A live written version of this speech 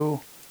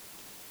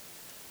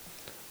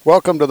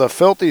Welcome to the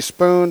Filthy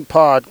Spoon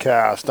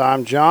Podcast.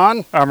 I'm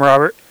John. I'm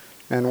Robert.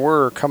 And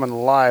we're coming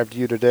live to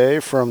you today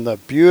from the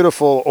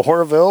beautiful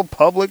Oroville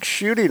Public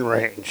Shooting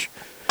Range.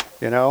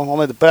 You know,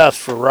 only the best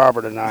for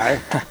Robert and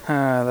I.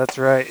 That's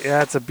right.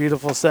 Yeah, it's a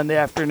beautiful Sunday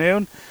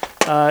afternoon.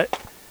 I'd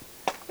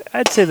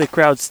say the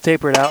crowd's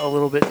tapered out a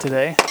little bit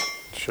today.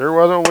 Sure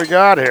wasn't what we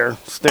got here.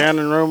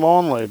 Standing room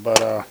only,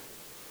 but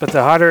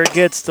the hotter it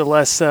gets, the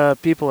less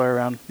people are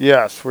around.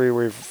 Yes,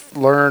 we've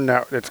learned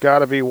that it's got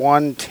to be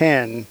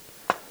 110.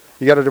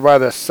 You got to do by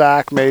the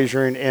SAC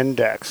measuring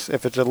index.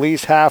 If it's at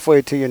least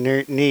halfway to your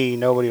knee,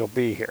 nobody will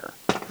be here.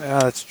 Yeah,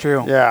 that's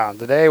true. Yeah,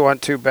 the day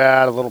wasn't too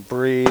bad, a little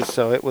breeze,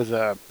 so it was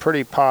a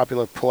pretty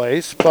popular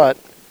place. But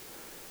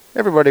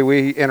everybody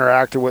we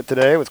interacted with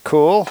today was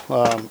cool.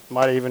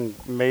 Might have even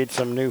made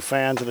some new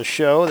fans of the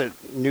show, the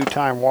new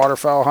time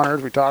waterfowl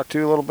hunters we talked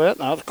to a little bit.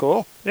 That was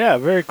cool. Yeah,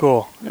 very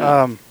cool.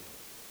 Yeah.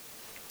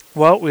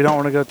 Well, we don't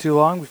want to go too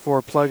long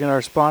before plugging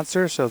our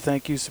sponsor, so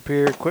thank you,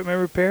 Superior Equipment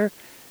Repair.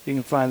 You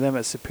can find them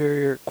at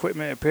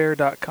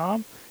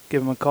superiorequipmentrepair.com.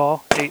 Give them a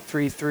call,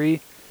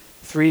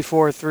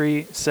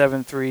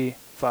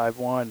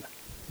 833-343-7351.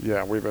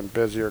 Yeah, we've been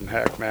busier than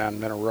heck,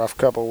 man. Been a rough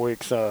couple of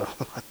weeks.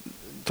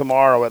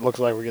 Tomorrow it looks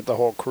like we get the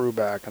whole crew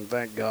back, and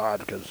thank God,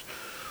 because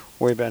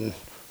we've been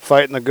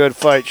fighting the good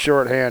fight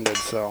shorthanded.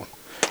 So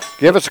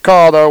give us a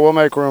call, though. We'll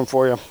make room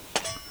for you.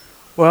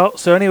 Well,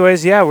 so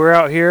anyways, yeah, we're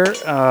out here.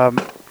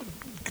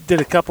 Did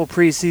a couple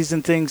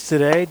preseason things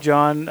today.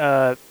 John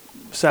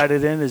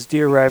sighted in his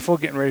deer rifle,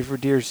 getting ready for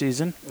deer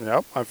season.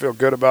 Yep, I feel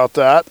good about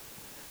that.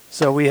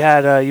 So we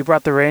had, you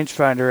brought the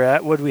rangefinder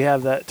at. What did we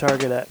have that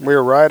target at? We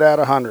were right at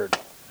 100.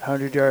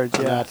 100 yards, yeah.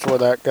 And that's where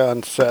that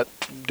gun set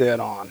dead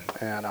on.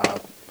 And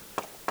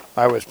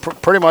I was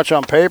pretty much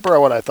on paper.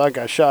 I think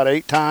I shot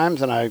 8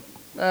 times, and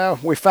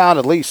we found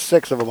at least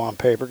 6 of them on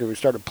paper because we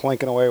started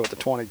plinking away with the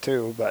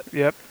 22. But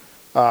yep,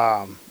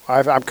 I'm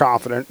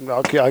confident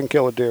I can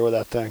kill a deer with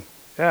that thing.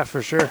 Yeah,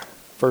 for sure.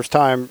 First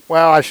time,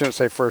 well, I shouldn't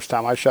say first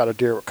time. I shot a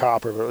deer with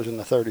copper, but it was in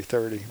the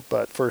 30-30.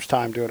 But first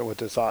time doing it with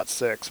this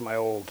 .6, my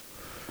old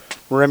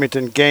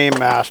Remington Game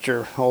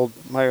Master.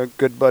 My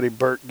good buddy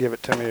Bert gave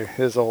it to me,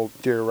 his old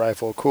deer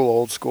rifle. Cool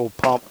old school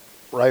pump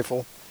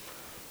rifle.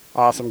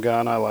 Awesome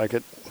gun. I like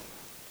it.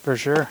 For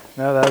sure.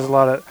 No, that was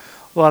a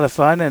lot of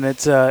fun, and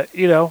it's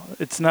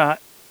it's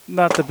not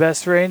the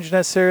best range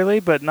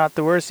necessarily, but not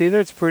the worst either.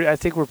 It's pretty. I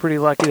think we're pretty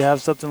lucky to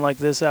have something like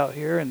this out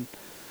here, and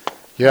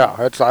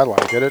yeah, I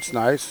like it. It's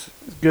nice.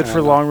 It's good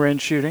for long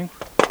range shooting.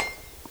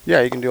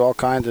 Yeah, you can do all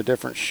kinds of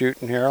different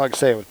shooting here. Like I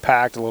say, it was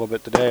packed a little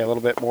bit today, a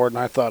little bit more than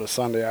I thought a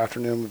Sunday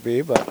afternoon would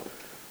be. But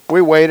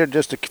we waited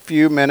just a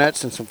few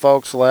minutes, and some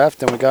folks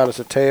left, and we got us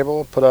a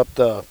table, put up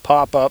the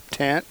pop-up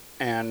tent,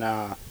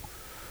 and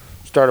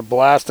started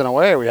blasting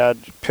away. We had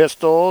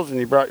pistols,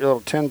 and you brought your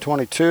little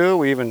 10-22.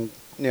 We even,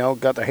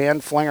 got the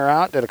hand flinger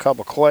out, did a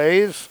couple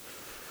clays.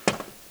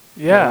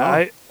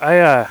 Yeah,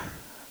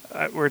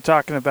 we're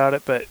talking about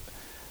it, but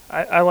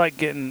I like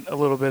getting a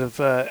little bit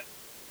of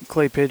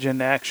clay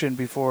pigeon action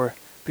before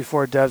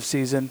dove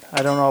season.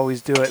 I don't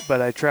always do it, but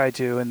I try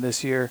to. And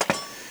this year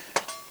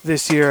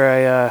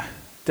I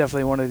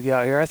definitely wanted to get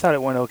out here. I thought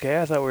it went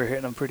okay. I thought we were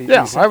hitting them pretty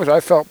decent. I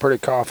felt pretty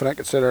confident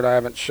considering I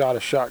haven't shot a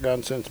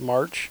shotgun since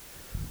March.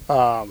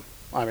 It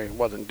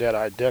wasn't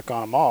dead-eye dick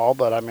on them all,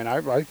 but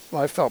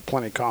I felt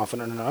plenty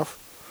confident enough.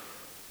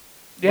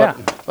 Yeah.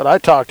 But I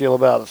talked to you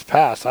about this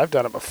past. I've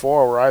done it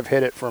before where I've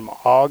hit it from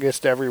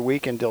August every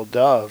week until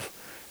dove.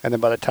 And then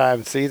by the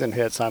time season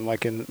hits, I'm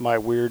like in my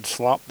weird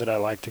slump that I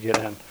like to get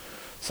in.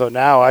 So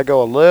now I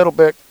go a little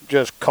bit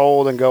just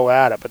cold and go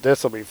at it, but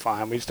this will be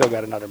fine. We still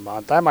got another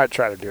month. I might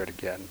try to do it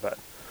again, but.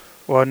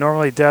 Well,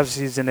 normally dove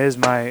season is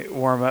my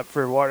warm-up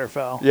for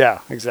waterfowl.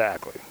 Yeah,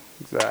 exactly.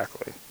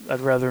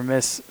 I'd rather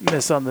miss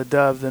on the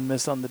dove than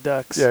miss on the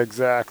ducks. Yeah,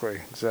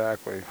 exactly.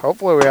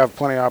 Hopefully we have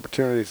plenty of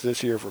opportunities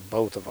this year for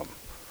both of them.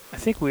 I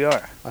think we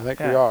are. We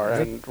are.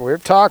 And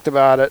we've talked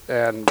about it,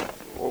 and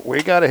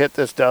we got to hit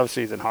this dove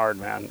season hard,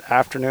 man.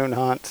 Afternoon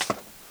hunts.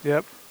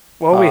 Yep.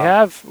 Well, we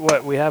have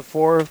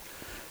 4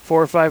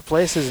 or 5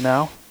 places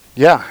now.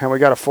 Yeah, and we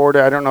got a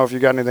 4-day. I don't know if you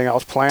got anything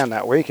else planned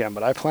that weekend,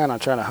 but I plan on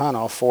trying to hunt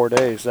all 4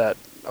 days that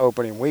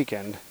opening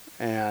weekend,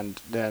 and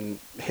then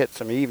hit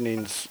some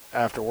evenings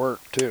after work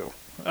too.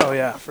 Oh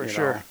yeah, for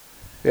sure.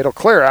 It'll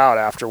clear out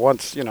after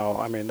once.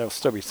 There'll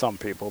still be some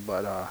people,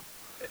 but.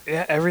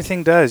 Yeah,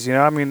 everything does.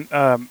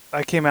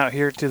 I came out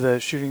here to the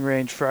shooting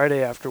range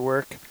Friday after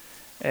work,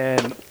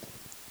 and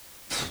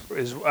it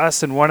was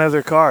us and one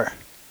other car,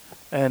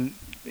 and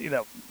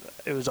it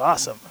was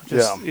awesome.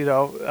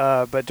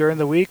 But during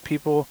the week,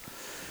 people,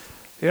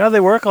 they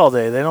work all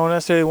day. They don't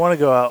necessarily want to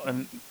go out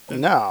and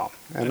not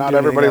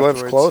everybody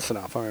lives close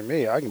enough. I can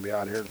be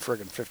out here in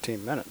friggin'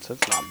 15 minutes.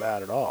 It's not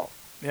bad at all.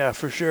 Yeah,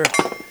 for sure.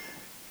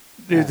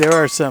 Dude, there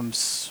are some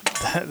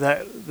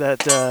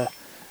that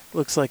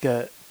looks like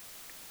I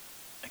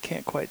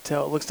can't quite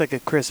tell. It looks like a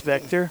Chris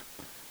Vector.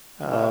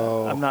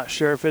 I'm not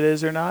sure if it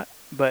is or not,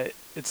 but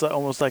it's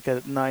almost like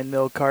a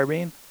 9mm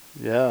carbine.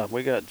 Yeah,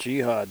 we got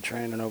Jihad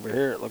training over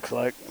here, it looks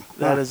like.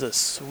 That is a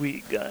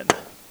sweet gun.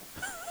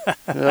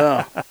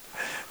 Yeah.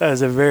 That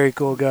is a very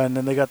cool gun.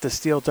 And they got the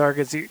steel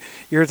targets. You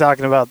were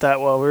talking about that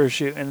while we were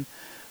shooting,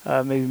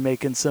 maybe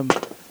making some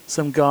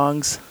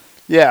gongs.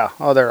 Yeah.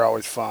 Oh, they're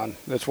always fun.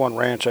 This one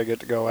ranch I get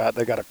to go at,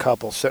 they got a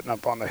couple sitting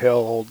up on the hill,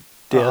 old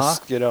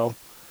disc, you know.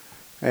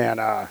 And,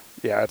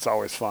 yeah, it's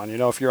always fun. You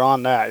know, if you're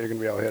on that, you're going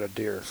to be able to hit a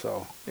deer,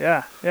 so.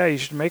 Yeah, you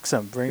should make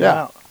some. Bring them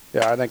out.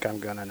 Yeah, I think I'm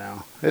going to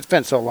now. It's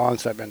been so long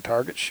since I've been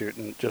target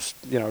shooting, just,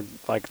 you know,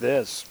 like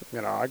this.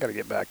 You know, I got to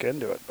get back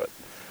into it, but.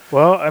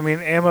 Well, I mean,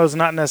 ammo's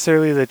not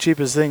necessarily the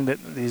cheapest thing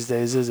these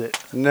days, is it?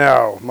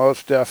 No,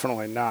 most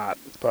definitely not.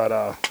 But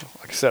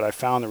like I said, I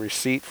found the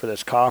receipt for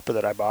this copper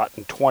that I bought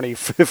in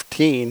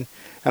 2015,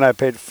 and I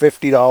paid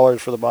 $50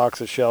 for the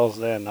box of shells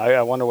then.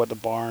 I wonder what the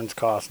barns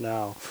cost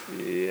now.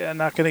 Yeah,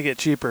 not going to get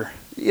cheaper.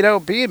 You know,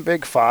 being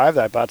Big 5,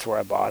 that's where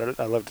I bought it.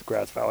 I lived in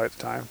Grass Valley at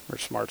the time, or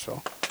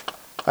Smartsville.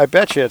 I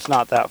bet you it's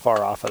not that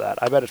far off of that.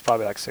 I bet it's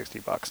probably like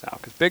 $60 now,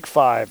 because Big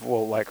 5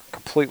 will like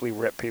completely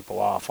rip people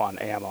off on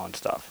ammo and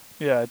stuff.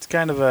 Yeah, it's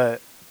kind of I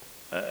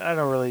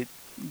don't really,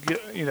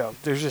 you know,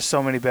 there's just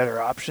so many better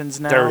options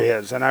now. There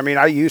is. And I mean,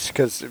 I used to,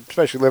 because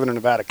especially living in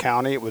Nevada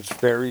County, it was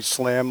very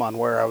slim on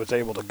where I was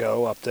able to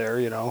go up there,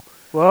 you know.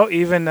 Well,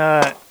 even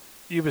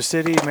Yuba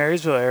City,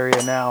 Marysville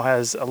area now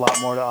has a lot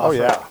more to offer. Oh,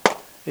 yeah.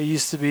 It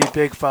used to be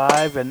Big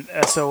 5 and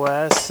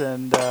SOS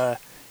and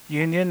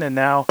Union, and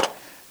now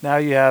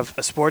you have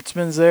a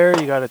Sportsman's there.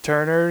 You got a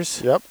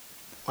Turner's. Yep.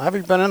 Have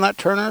you been in that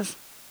Turner's?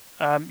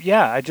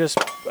 Yeah,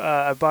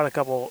 I bought a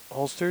couple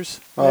holsters.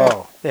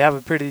 Oh. They have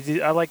a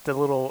pretty. I like the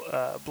little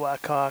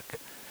Blackhawk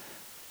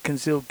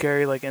concealed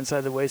carry, like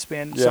inside the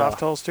waistband,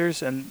 soft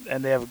holsters, and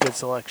they have a good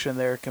selection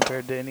there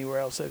compared to anywhere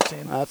else I've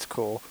seen. That's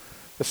cool.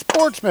 The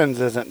Sportsman's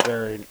isn't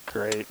very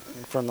great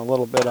from the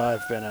little bit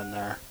I've been in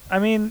there. I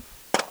mean,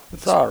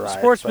 it's all right.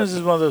 Sportsman's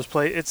is one of those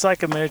places. It's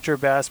like a miniature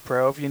Bass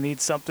Pro. If you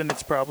need something,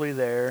 it's probably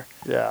there.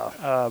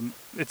 Yeah.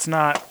 It's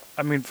not.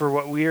 I mean, for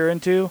what we are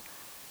into,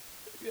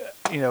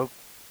 you know,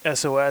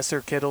 SOS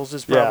or Kittles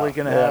is probably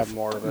going to have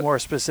more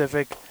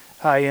specific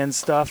high-end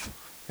stuff.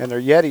 And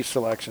their Yeti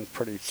selection's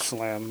pretty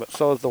slim, but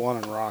so is the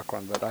one in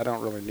Rockland. But I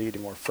don't really need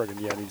any more friggin'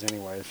 Yetis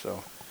anyway.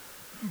 So.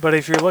 But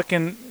if you're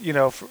looking, you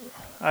know,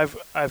 I've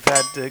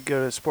had to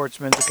go to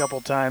Sportsman's a couple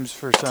times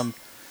for some,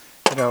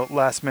 you know,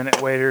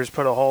 last-minute waders,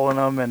 put a hole in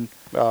them, and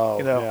you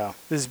know,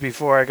 this is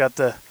before I got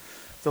the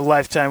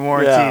lifetime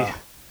warranty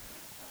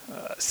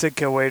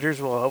Sitka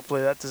waders. Well,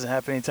 hopefully that doesn't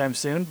happen anytime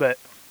soon, but.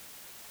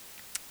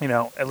 You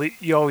know, at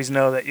least you always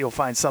know that you'll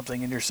find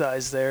something in your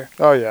size there.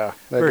 Oh yeah.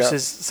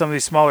 Versus some of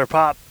these smaller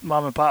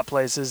mom and pop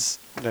places.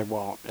 They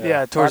won't.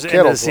 Yeah, towards the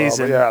end of the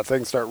season. Yeah,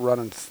 things start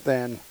running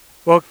thin.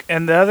 Well,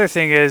 and the other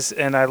thing is,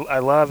 and I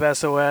love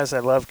SOS, I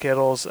love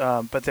Kittles,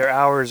 but their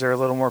hours are a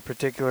little more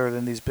particular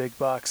than these big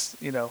box,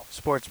 you know,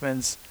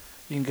 Sportsman's.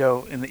 You can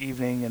go in the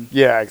evening and.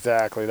 Yeah,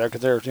 exactly.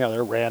 Because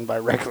they're ran by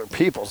regular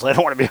people, so they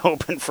don't want to be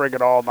open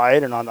friggin' all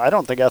night. And I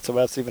don't think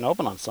SOS even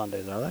open on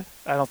Sundays, are they?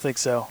 I don't think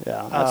so.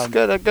 Yeah, that's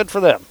good. Good for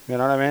them. You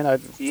know what I mean?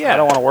 I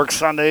don't want to work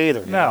Sunday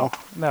either. No.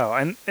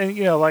 And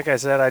you know, like I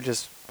said, I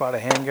just bought a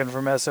handgun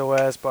from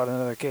SOS, bought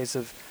another case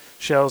of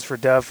shells for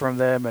Dove from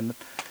them, and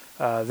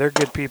they're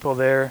good people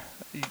there.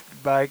 You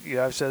buy,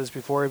 I've said this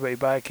before, but you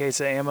buy a case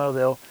of ammo,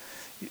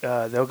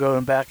 they'll go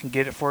in back and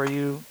get it for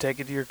you,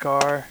 take it to your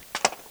car.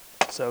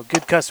 So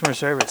good customer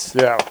service.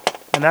 Yeah.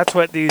 And that's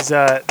what these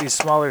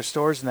smaller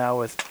stores now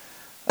with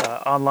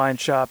online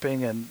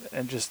shopping and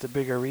just the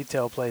bigger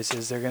retail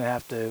places, they're going to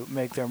have to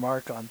make their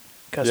mark on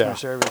customer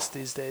service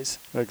these days.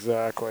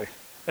 Exactly.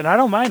 And I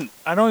don't mind.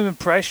 I don't even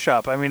price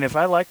shop. I mean, if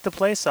I like the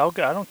place, I'll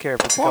go. I don't care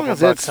if it's a couple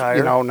bucks higher.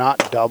 You know,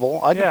 not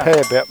double. I can pay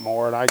a bit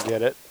more, and I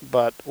get it.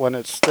 But when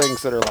it's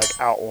things that are like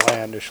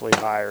outlandishly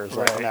higher, it's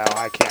like, no,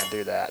 I can't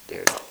do that,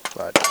 dude.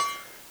 But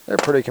they're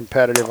pretty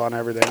competitive on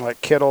everything. Like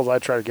Kittles, I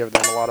try to give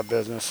them a lot of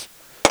business.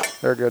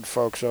 They're good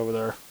folks over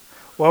there.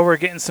 Well, we're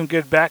getting some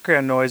good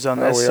background noise on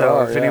this,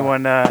 so if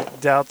anyone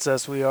doubts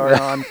us, we are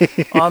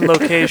on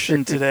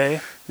location today.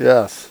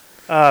 Yes.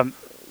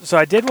 So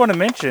I did want to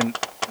mention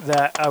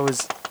that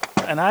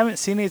and I haven't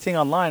seen anything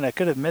online. I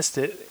could have missed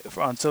it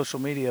on social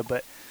media,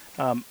 but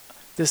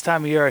this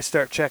time of year I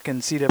start checking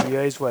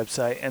CWA's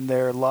website, and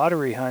their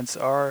lottery hunts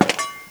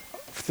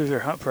through their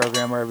hunt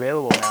program are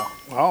available now.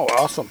 Oh,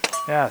 awesome.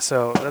 Yeah,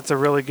 so that's a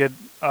really good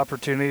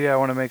opportunity I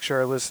want to make sure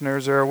our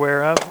listeners are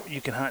aware of. You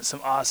can hunt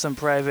some awesome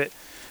private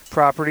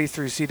property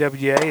through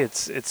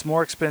CWA. It's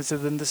more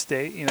expensive than the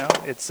state, you know.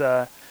 It's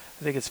I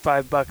think it's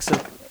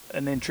 $5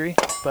 an entry,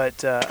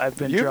 but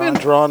You've been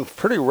drawn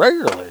pretty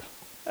regularly,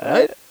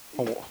 right?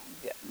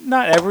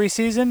 Not every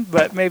season,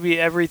 but maybe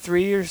every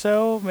 3 or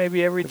so,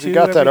 maybe every 2. You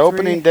got that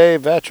opening day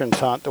veterans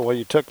hunt, the way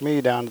you took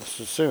me down to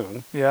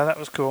Sassoon. Yeah, that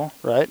was cool.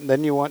 Right, and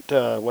then you went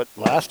to,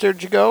 last year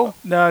did you go?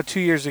 No, 2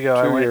 years ago.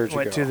 I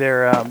went to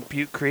their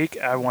Butte Creek.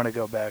 I want to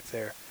go back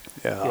there.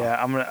 Yeah.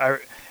 Yeah,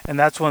 and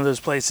that's one of those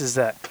places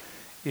that,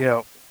 you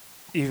know,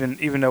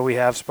 even though we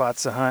have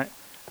spots to hunt,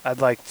 I'd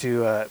like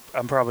to.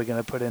 I'm probably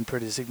going to put in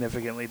pretty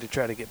significantly to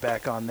try to get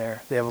back on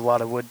there. They have a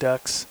lot of wood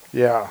ducks.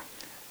 Yeah.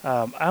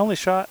 I only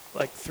shot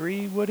like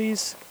 3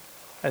 woodies.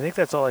 I think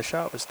that's all I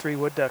shot was 3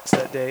 wood ducks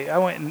that day. I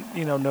went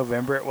in,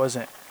 November. It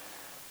wasn't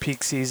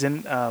peak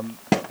season.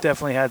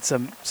 Definitely had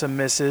some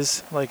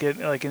misses like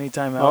any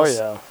time else.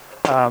 Oh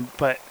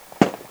yeah.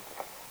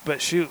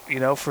 But shoot,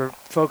 for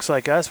folks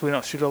like us, we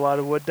don't shoot a lot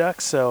of wood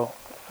ducks, so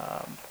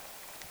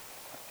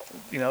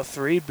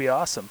 3'd be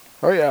awesome.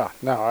 Oh yeah.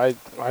 No,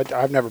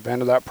 I've never been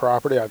to that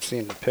property. I've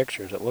seen the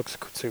pictures. It looks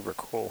super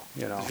cool.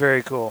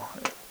 Very cool.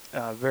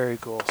 Very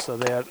cool. So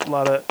they had a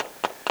lot of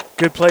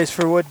good place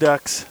for wood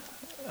ducks,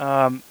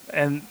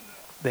 and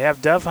they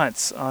have dove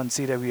hunts on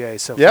CWA.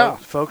 So yeah,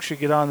 folks should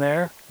get on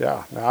there.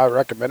 Yeah, no, I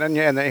recommend it.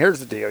 And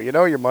here's the deal: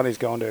 your money's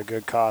going to a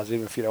good cause,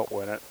 even if you don't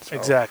win it. So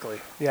exactly.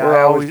 Yeah,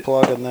 we're always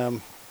plugging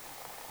them.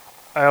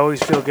 I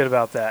always feel good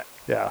about that.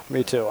 Yeah,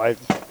 me too. I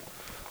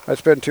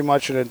spend too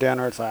much in a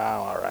dinner. It's like,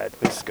 all right,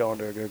 this is going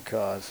to a good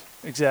cause.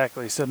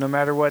 Exactly. So no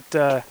matter what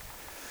the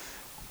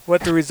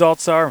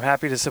results are, I'm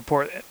happy to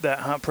support that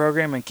hunt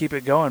program and keep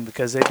it going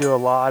because they do a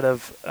lot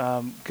of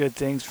good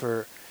things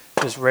for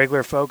just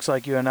regular folks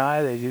like you and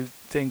I. They do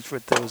things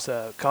with those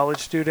college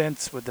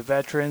students, with the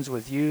veterans,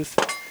 with youth.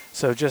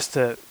 So just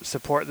to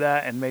support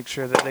that and make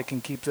sure that they can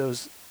keep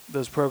those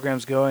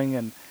programs going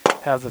and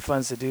have the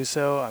funds to do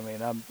so. I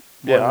mean, I'm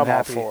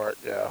happy. All for it.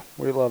 Yeah,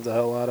 we love the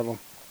hell out of them.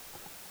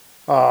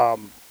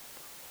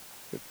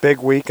 Big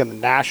week in the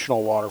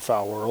national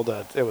waterfowl world.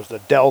 It was the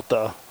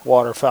Delta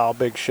Waterfowl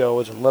Big Show. It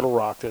was in Little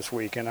Rock this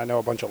weekend. I know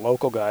a bunch of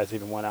local guys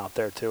even went out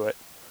there to it.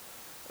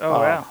 Oh,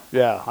 wow.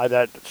 Yeah,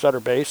 at Sutter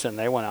Basin,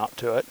 they went out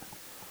to it.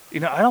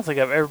 I don't think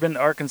I've ever been to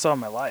Arkansas in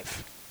my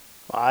life.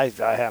 I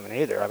haven't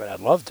either. I mean, I'd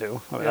love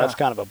to. I mean, that's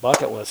kind of a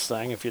bucket list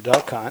thing if you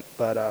duck hunt.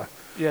 But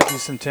do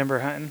some timber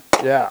hunting.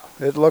 Yeah,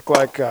 it looked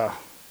like a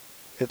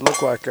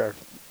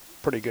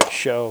pretty good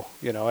show.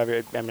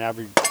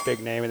 Every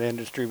big name in the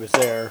industry was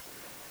there,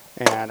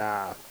 and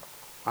I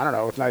don't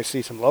know. It's nice to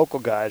see some local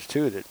guys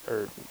too that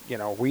are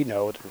we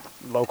know that are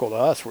local to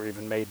us. Were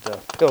even made the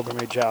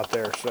pilgrimage out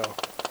there.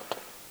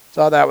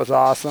 So that was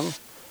awesome.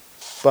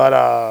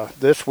 But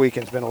this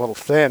weekend's been a little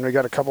thin. We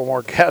got a couple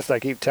more guests, I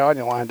keep telling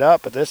you, lined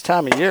up. But this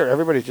time of year,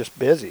 everybody's just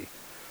busy.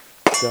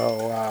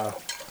 So I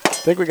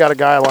think we got a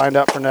guy lined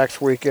up for next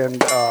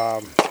weekend.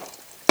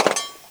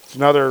 It's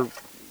another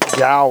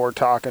gal we're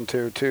talking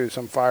to, too,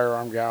 some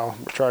firearm gal.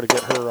 We'll try to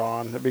get her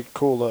on. It'd be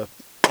cool to,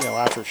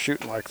 after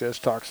shooting like this,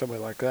 talk to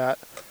somebody like that.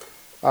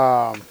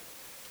 But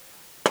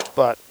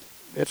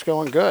it's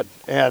going good.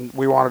 And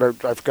we wanted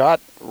to, I forgot,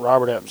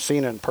 Robert hasn't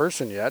seen it in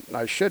person yet, and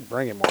I should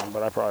bring him one,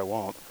 but I probably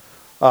won't.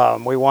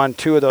 We won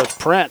 2 of those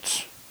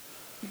prints.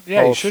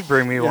 Yeah, you should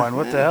bring me one.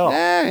 What the hell?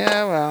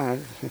 Yeah, well.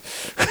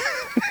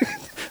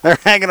 They're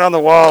hanging on the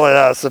wall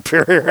at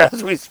Superior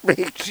as we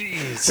speak.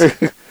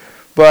 Jeez.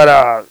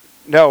 But,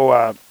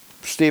 no,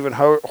 Stephen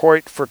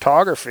Hoyt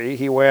Photography,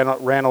 he ran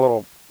a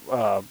little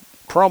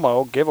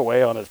promo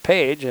giveaway on his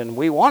page, and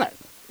we won it.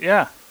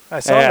 Yeah, I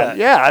saw that.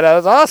 Yeah, that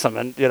was awesome.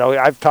 And,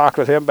 I've talked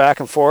with him back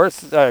and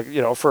forth, for a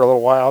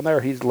little while in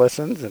there. He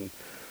listens, and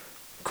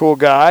cool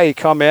guy. He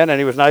come in, and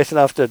he was nice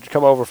enough to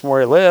come over from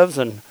where he lives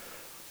and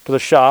to the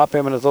shop.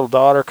 Him and his little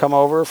daughter come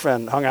over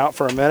and hung out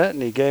for a minute,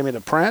 and he gave me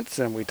the prints,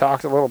 and we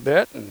talked a little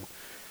bit. And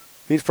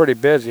he's pretty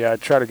busy. I'd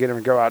try to get him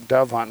to go out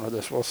dove hunting with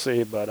us. We'll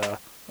see, but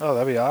oh,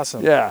 that'd be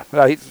awesome. Yeah,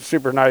 he's a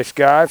super nice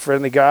guy,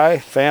 friendly guy,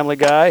 family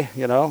guy.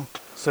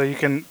 So you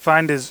can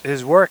find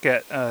his work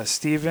at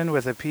Stephen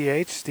with a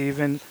PH,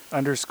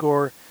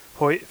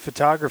 Stephen_Hoyt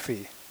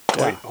Photography.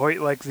 Yeah.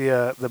 Hoyt like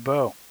the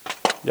bow.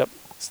 Yep.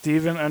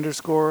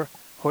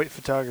 Stephen_Hoyt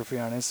Photography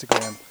on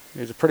Instagram.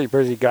 He's a pretty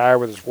busy guy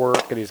with his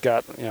work, and he's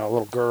got a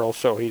little girl,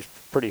 so he's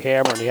pretty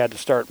hammered. He had to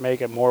start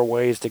making more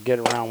ways to get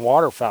around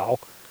waterfowl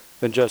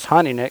than just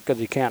hunting it because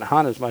he can't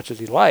hunt as much as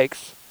he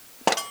likes.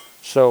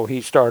 So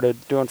he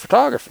started doing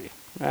photography,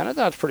 and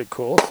that's pretty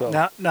cool. So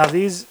now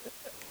these,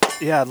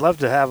 I'd love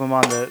to have them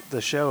on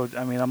the show.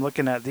 I mean, I'm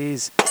looking at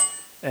these,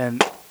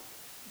 and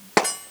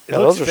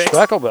those are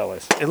speckle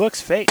bellies. It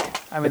looks fake.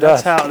 I mean,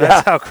 that's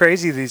how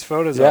crazy these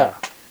photos are.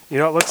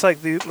 It looks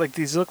like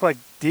these look like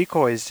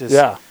decoys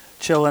just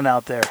chilling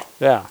out there.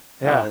 Yeah.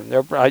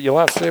 You'll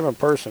have to see them in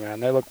person,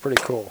 man. They look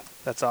pretty cool.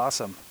 That's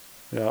awesome.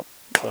 Yep.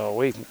 So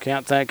we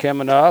can't thank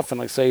him enough. And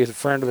like I say, he's a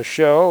friend of the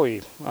show.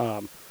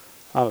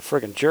 I'm a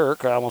friggin'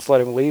 jerk. I almost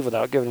let him leave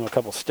without giving him a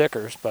couple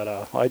stickers, but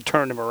I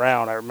turned him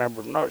around. I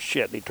remember, no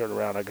shit, he turned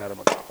around. I got him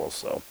a couple,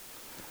 so.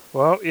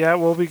 Well, yeah,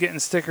 we'll be getting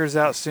stickers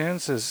out soon,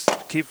 so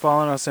keep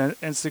following us on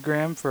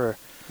Instagram for...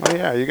 Oh,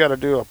 yeah, you got to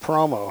do a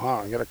promo,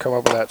 huh? You got to come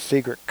up with that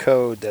secret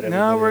code that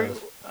everybody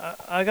knows.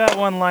 I got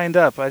one lined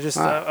up. I just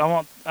I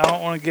don't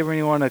want to give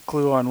anyone a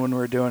clue on when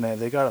we're doing it.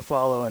 They got to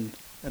follow and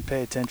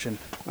pay attention.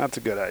 That's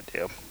a good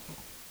idea.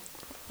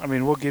 I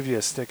mean, we'll give you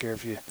a sticker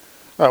if you...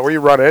 Oh, well, you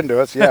run into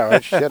us. Yeah,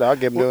 shit, I'll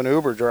give him to an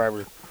Uber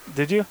driver.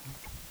 Did you?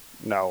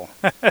 No.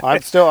 I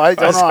don't know.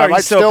 I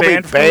might still be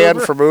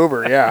banned from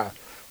Uber. Yeah.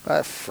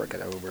 That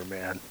freaking Uber,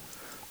 man.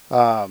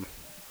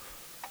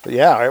 But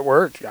yeah, it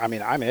worked. I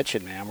mean, I'm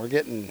itching, man. We're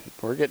getting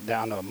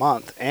down to a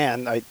month,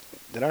 and did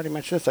I already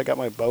mention this? I got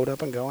my boat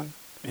up and going.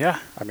 Yeah.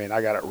 I mean,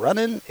 I got it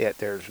running.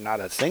 There's not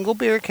a single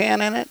beer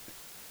can in it.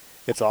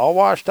 It's all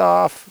washed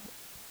off.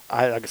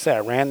 Like I said, I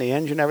ran the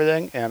engine,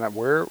 everything, and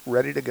we're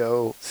ready to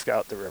go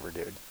scout the river,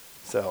 dude.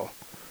 So,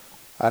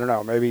 I don't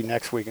know. Maybe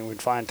next weekend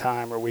we'd find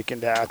time, or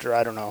weekend after.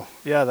 I don't know.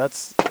 Yeah,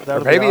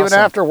 that'll Or maybe be even awesome.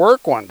 after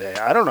work one day.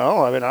 I don't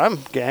know. I mean,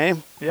 I'm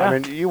game. Yeah. I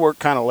mean, you work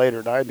kind of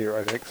later than I do,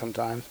 I think,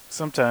 sometimes.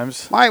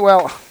 Sometimes.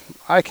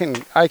 I can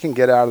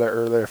get out of there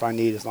earlier if I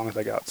need, as long as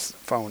I got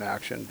phone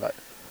action. But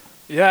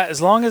Yeah,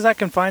 as long as I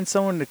can find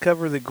someone to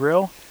cover the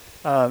grill.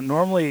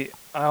 Normally,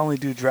 I only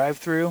do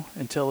drive-through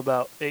until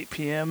about 8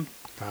 p.m.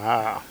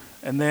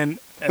 And then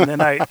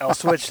I'll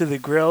switch to the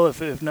grill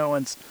if no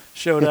one's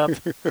showed up.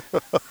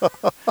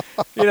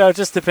 It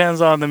just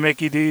depends on the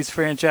Mickey D's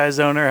franchise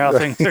owner, how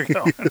things are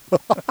going.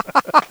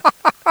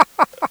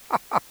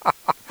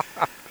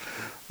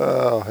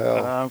 Oh,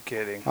 hell. I'm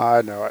kidding.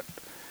 I know it.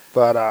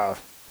 But,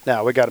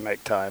 no, we got to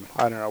make time.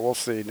 I don't know. We'll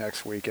see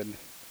next weekend.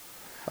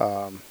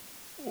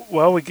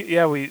 Well, we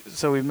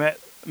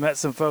met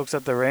some folks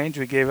at the range.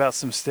 We gave out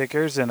some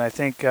stickers, and I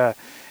think I'm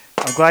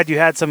glad you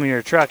had some in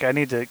your truck. I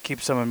need to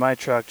keep some in my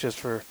truck just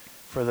for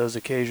those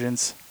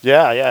occasions.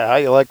 Yeah. How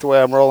you like the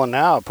way I'm rolling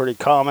now? Pretty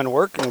common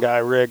working guy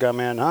rig I'm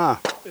in, huh?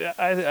 Yeah,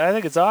 I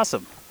think it's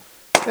awesome.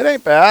 It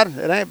ain't bad.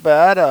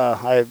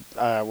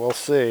 We'll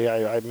see.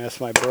 I miss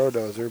my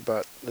brodozer,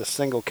 but the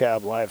single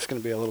cab life's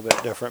going to be a little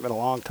bit different. Been a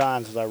long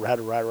time since I had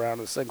to ride around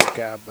in a single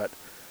cab,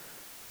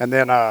 and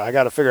then I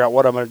got to figure out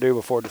what I'm going to do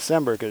before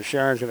December, because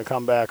Sharon's going to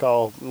come back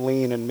all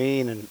lean and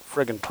mean and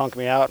friggin' punk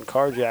me out and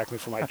carjack me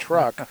for my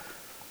truck.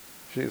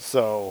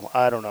 So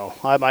I don't know.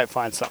 I might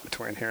find something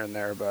between here and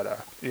there,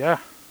 but yeah.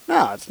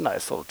 No, it's a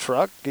nice little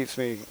truck. Keeps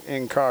me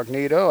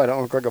incognito. I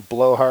don't look like a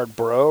blowhard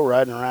bro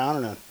riding around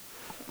in a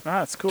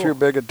that's cool. too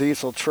big a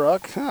diesel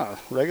truck.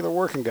 Regular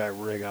working guy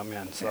rig I'm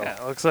in. So yeah,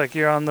 it looks like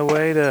you're on the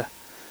way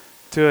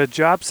to a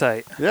job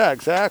site. Yeah,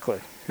 exactly.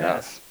 Yeah.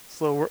 Yes.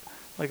 It's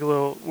like a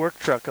little work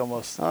truck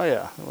almost. Oh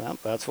yeah. Well,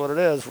 that's what it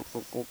is.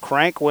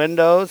 Crank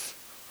windows.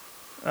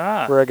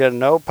 Friggin'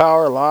 no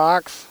power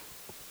locks.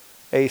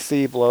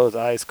 AC blows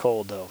ice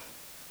cold though.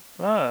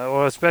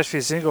 Well, especially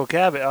single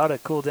cab, it ought to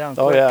cool down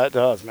quick. Oh yeah, it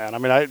does, man. I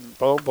mean,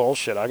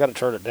 bullshit. I got to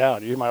turn it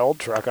down. My old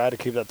truck, I had to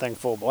keep that thing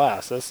full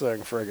blast. This thing,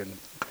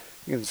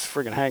 you can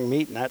friggin' hang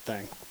meat in that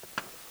thing.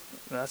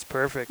 That's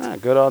perfect. Yeah,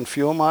 good on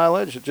fuel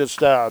mileage. It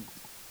just, I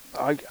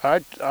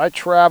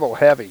travel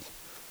heavy.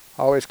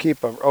 Always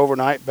keep an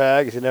overnight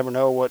bag, 'cause you never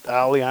know what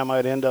alley I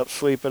might end up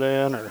sleeping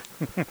in, or.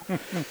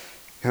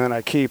 And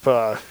I keep,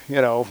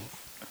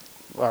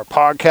 our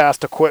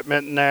podcast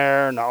equipment in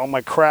there, and all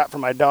my crap for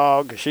my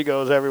dog, 'cause she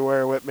goes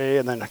everywhere with me.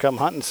 And then come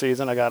hunting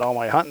season, I got all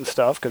my hunting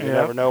stuff, because you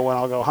never know when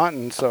I'll go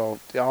hunting. So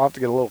I'll have to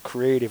get a little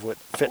creative with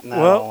fitting that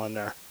all in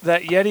there.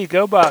 That Yeti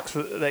Go Box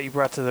that you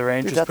brought to the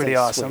range is pretty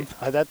awesome.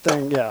 That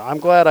thing, yeah, I'm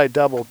glad I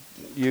double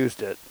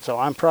used it. So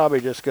I'm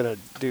probably just going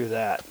to do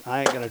that.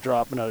 I ain't going to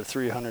drop another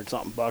 300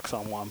 something bucks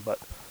on one, but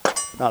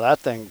no,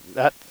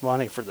 that's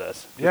money for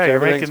this. Yeah,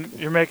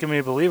 you're making me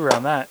a believer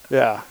on that.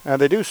 Yeah,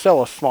 and they do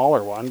sell a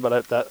smaller one,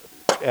 but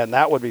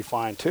that would be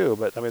fine too.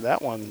 But I mean,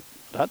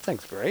 that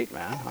thing's great,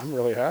 man. I'm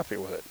really happy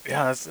with it.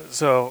 Yeah,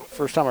 so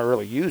first time I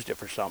really used it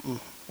for something.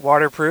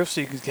 Waterproof,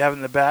 so you can have it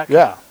in the back.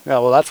 Yeah.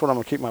 Well, that's what I'm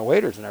gonna keep my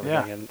waders and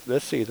everything in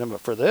this season.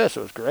 But for this,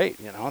 it was great.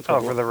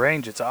 For the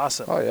range, it's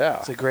awesome. Oh yeah,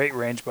 it's a great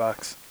range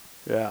box.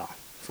 Yeah,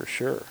 for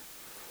sure.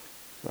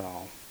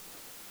 So,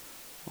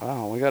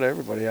 wow, we got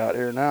everybody out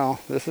here now.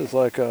 This is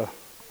like a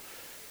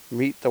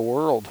meet the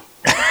world.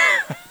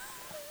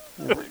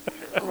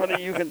 What do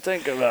you can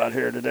think of out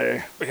here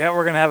today? Yeah,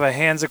 we're going to have a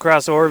Hands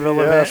Across Oroville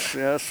event.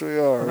 Yes, we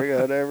are. We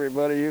got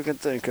everybody you can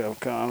think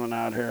of coming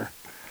out here.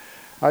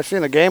 I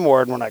seen the game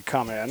warden when I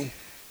come in.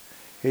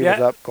 He was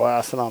up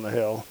glassing on the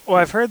hill. Well,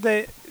 I've heard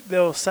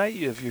they'll cite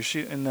you if you're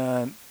shooting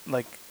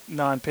like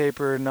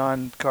non-paper,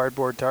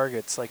 non-cardboard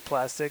targets, like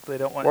plastic. They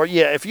don't want. Well,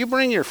 yeah, if you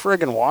bring your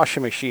friggin'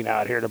 washing machine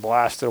out here to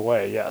blast it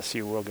away, yes,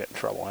 you will get in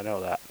trouble. I know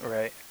that.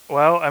 Right.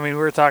 Well, I mean, we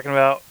were talking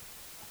about,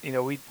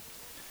 we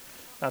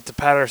not to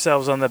pat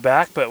ourselves on the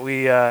back, but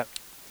we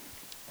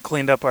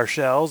cleaned up our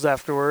shells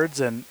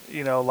afterwards, and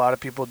a lot of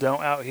people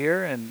don't out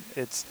here, and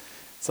it's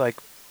like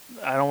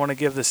I don't want to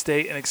give the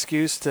state an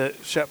excuse to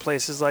shut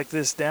places like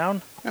this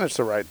down. And it's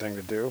the right thing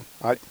to do.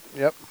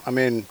 Yep. I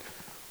mean,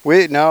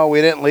 we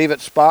didn't leave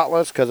it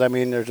spotless, because I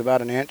mean there's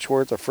about an inch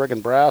worth of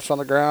friggin' brass on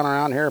the ground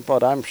around here,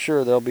 but I'm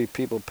sure there'll be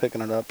people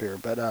picking it up here.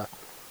 But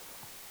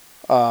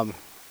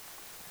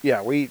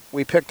yeah, we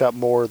picked up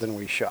more than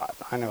we shot.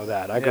 I know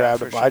that.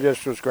 I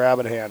just was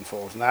grabbing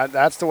handfuls, and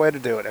that's the way to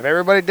do it. If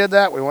everybody did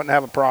that, we wouldn't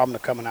have a problem to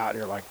coming out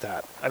here like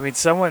that. I mean,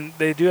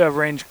 they do have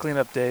range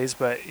cleanup days,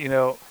 but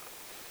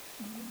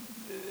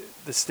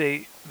the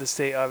state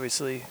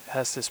obviously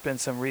has to spend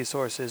some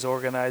resources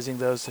organizing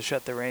those to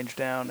shut the range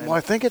down. Well,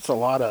 I think it's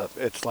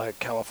like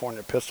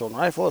California Pistol and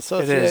Rifle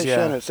Association. It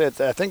is,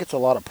 yeah. I think it's a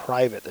lot of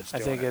private that's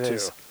doing it too.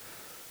 Is.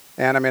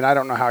 And, I mean, I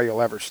don't know how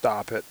you'll ever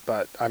stop it,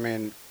 but, I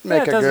mean,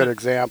 make it a good doesn't-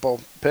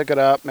 example. Pick it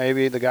up.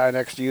 Maybe the guy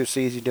next to you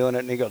sees you doing it,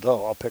 and he goes,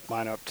 oh, I'll pick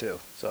mine up too.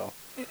 So,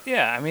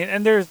 Yeah, I mean,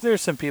 and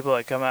there's some people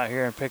that come out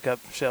here and pick up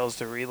shells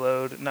to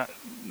reload.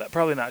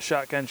 Probably not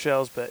shotgun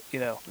shells, but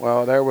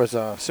well, there was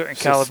a certain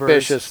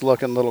calibers.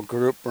 suspicious-looking little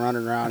group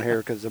running around here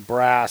because the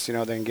brass, they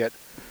can get,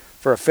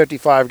 for a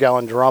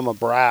 55-gallon drum of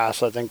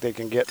brass, I think they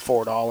can get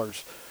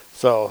 $4.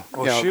 So,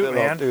 Well, shoot, they'll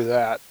man. do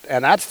that.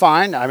 And that's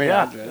fine. I mean,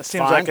 Yeah, it's that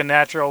seems fine. like a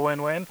natural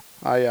win-win.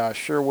 I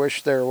sure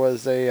wish there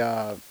was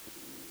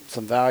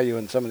some value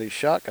in some of these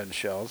shotgun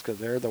shells because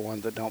they're the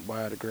ones that don't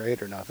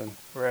biodegrade or nothing.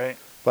 Right.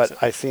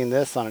 But I seen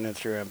this on an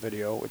Instagram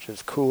video, which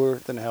is cooler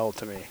than hell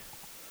to me.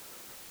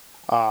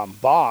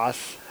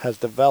 Boss has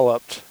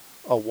developed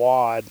a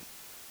wad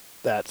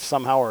that's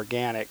somehow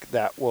organic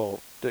that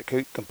will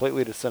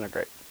completely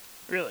disintegrate.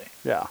 Really?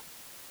 Yeah.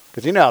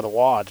 Because you know how the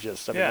wads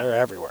just, Yeah. they're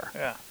everywhere.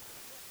 Yeah.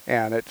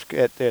 And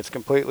it's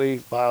completely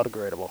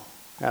biodegradable.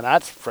 And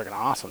that's freaking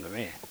awesome to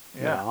me.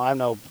 Yeah. I'm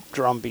no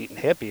drum beating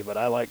hippie, but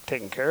I like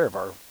taking care of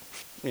our,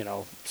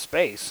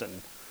 space.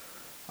 And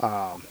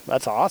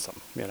that's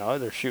awesome.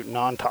 They're shooting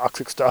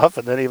non-toxic stuff,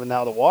 and then even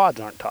now the wads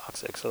aren't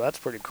toxic. So that's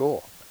pretty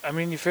cool. I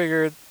mean, you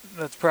figure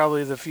that's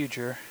probably the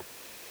future.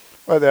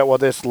 Well,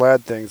 this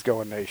lead thing's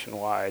going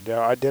nationwide.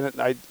 I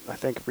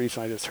think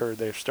recently I just heard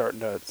they're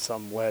starting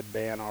some lead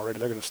ban already.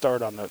 They're going to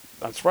start I'm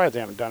surprised they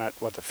haven't done it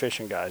with the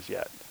fishing guys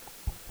yet.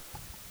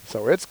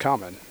 So it's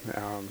coming.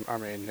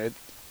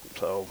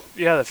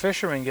 Yeah, the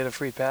fishermen get a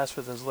free pass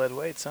with those lead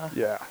weights, huh?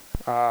 Yeah.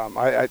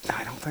 I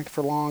don't think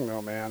for long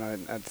though,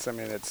 man. It's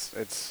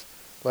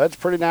lead's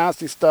pretty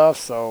nasty stuff.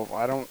 So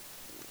I don't,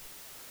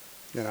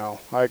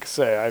 like I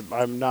say,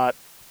 I'm not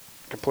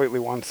completely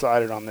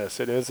one-sided on this.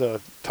 It is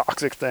a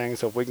toxic thing,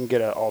 so if we can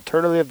get an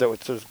alternative that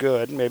was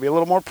good, maybe a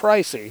little more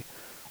pricey,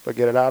 but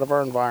get it out of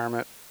our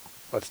environment,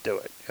 let's do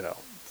it,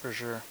 For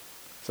sure.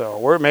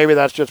 So maybe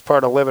that's just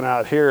part of living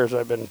out here, is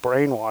I've been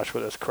brainwashed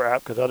with this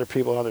crap, because other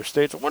people in other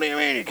states, what do you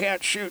mean you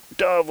can't shoot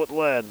dove with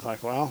lead? It's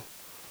like, well,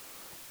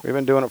 we've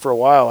been doing it for a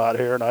while out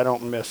here, and I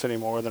don't miss any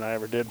more than I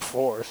ever did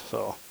before,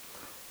 so.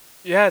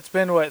 Yeah, it's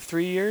been,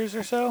 3 years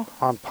or so?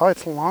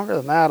 Probably longer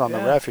than that on the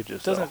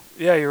refuges, though.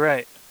 Yeah, you're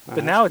right.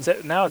 But now it's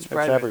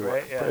private, everywhere.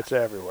 right? Yeah. It's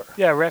everywhere.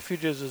 Yeah,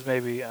 refuges was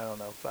maybe,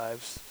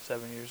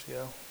 5-7 years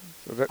ago.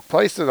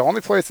 So the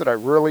only place that I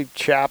really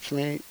chaps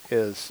me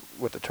is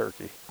with the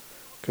turkey.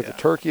 Because the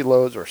turkey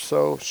loads are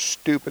so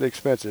stupid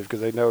expensive because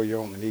they know you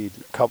only need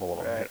a couple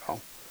of them,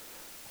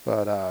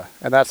 But,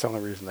 and that's the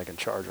only reason they can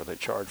charge what they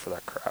charge for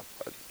that crap.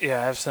 But. Yeah,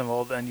 I have some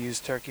old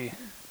unused turkey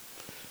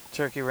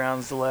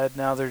rounds of lead.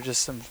 Now they're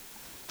just some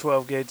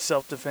 12-gauge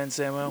self-defense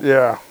ammo.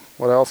 Yeah.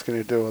 What else can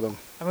you do with them?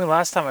 I mean,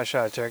 last time I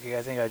shot a turkey,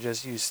 I think I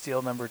just used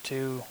steel number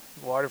 2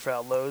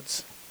 waterfowl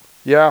loads.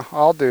 Yeah,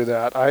 I'll do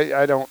that.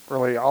 I don't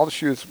really. I'll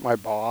just use my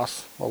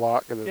Boss a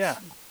lot. Cause it's,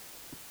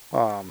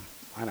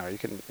 I know you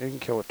can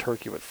kill a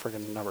turkey with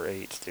friggin' number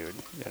 8s, dude.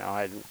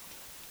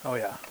 Oh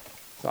yeah.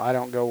 So I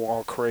don't go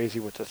all crazy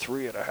with the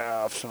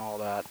 3.5s and all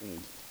that.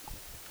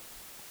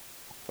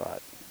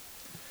 But.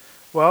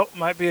 Well,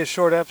 might be a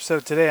short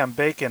episode today. I'm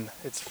baking.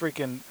 It's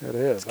freaking. It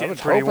is. It's I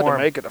was pretty hoping warm.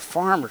 to make it a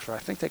farmer's, but I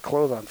think they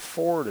close on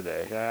 4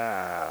 today.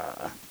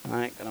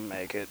 I ain't gonna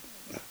make it.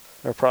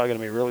 They're probably gonna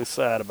be really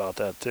sad about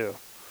that too.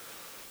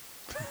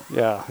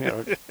 Yeah,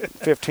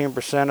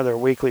 15% of their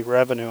weekly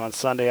revenue on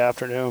Sunday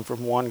afternoon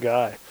from one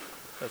guy.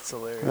 That's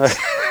hilarious.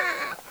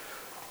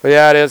 But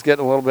yeah, it is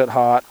getting a little bit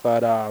hot,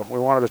 but we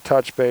wanted to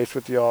touch base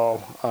with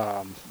y'all.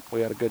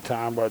 We had a good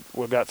time, but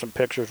we've got some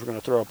pictures we're going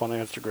to throw up on the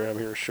Instagram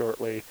here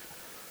shortly.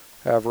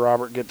 Have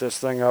Robert get this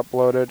thing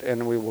uploaded,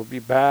 and we will be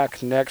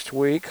back next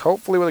week,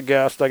 hopefully with a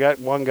guest. I got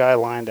one guy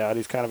lined out.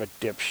 He's kind of a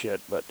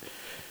dipshit, but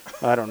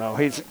I don't know.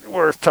 He's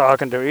worth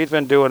talking to. He's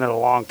been doing it a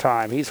long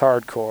time. He's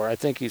hardcore. I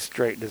think he's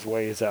straightened his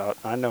ways out.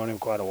 I've known him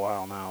quite a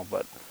while now,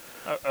 but...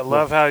 I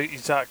love how you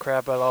talk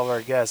crap about all of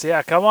our guests.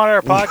 Yeah, come on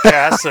our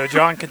podcast so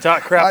John can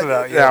talk crap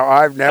about you. Now,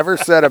 I've never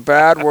said a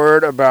bad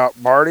word about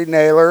Marty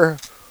Naylor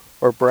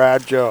or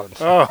Brad Jones.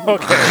 Oh,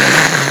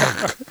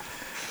 okay.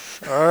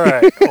 All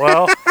right.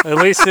 Well, at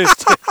least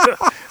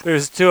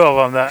there's two of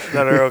them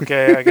that are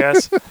okay, I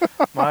guess.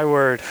 My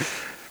word.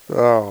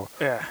 Oh.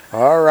 Yeah.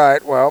 All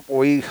right. Well,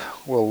 we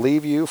will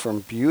leave you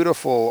from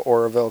beautiful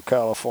Oroville,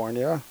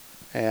 California,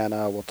 and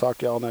we'll talk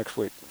to y'all next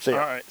week. See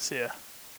ya. All right. See ya.